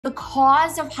The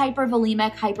cause of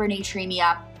hypervolemic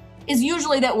hypernatremia is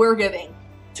usually that we're giving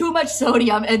too much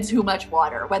sodium and too much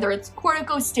water, whether it's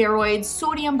corticosteroids,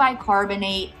 sodium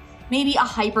bicarbonate, maybe a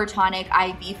hypertonic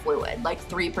IV fluid like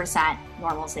 3%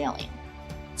 normal saline.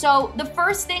 So the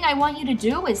first thing I want you to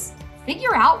do is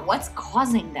figure out what's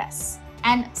causing this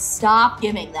and stop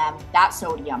giving them that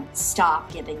sodium,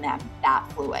 stop giving them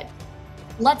that fluid.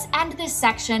 Let's end this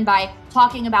section by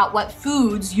talking about what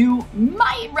foods you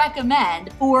might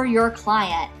recommend for your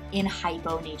client in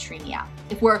hyponatremia.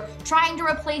 If we're trying to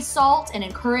replace salt and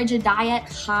encourage a diet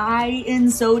high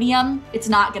in sodium, it's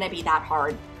not gonna be that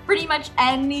hard. Pretty much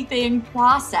anything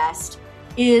processed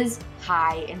is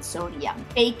high in sodium.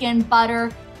 Bacon,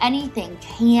 butter, anything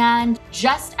canned.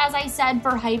 Just as I said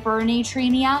for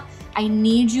hypernatremia, I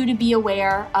need you to be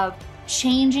aware of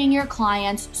changing your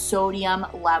client's sodium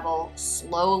level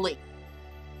slowly.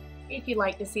 If you'd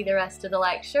like to see the rest of the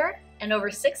lecture and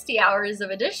over 60 hours of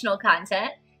additional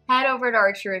content, head over to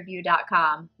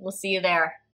archerreview.com. We'll see you there.